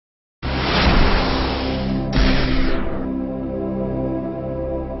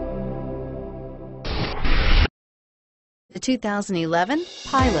2011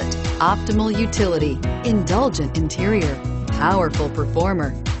 Pilot. Optimal utility, indulgent interior, powerful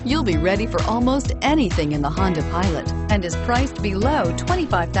performer. You'll be ready for almost anything in the Honda Pilot and is priced below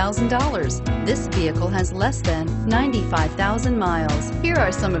 $25,000. This vehicle has less than 95,000 miles. Here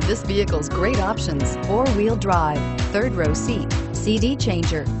are some of this vehicle's great options: four-wheel drive, third row seat, CD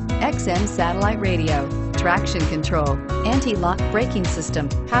changer, XM satellite radio, traction control, anti-lock braking system,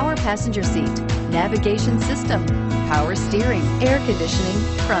 power passenger seat, navigation system, power steering, air conditioning,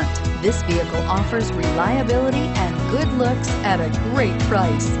 front. This vehicle offers reliability and good looks at a great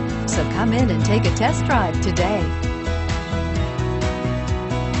price. So come in and take a test drive today.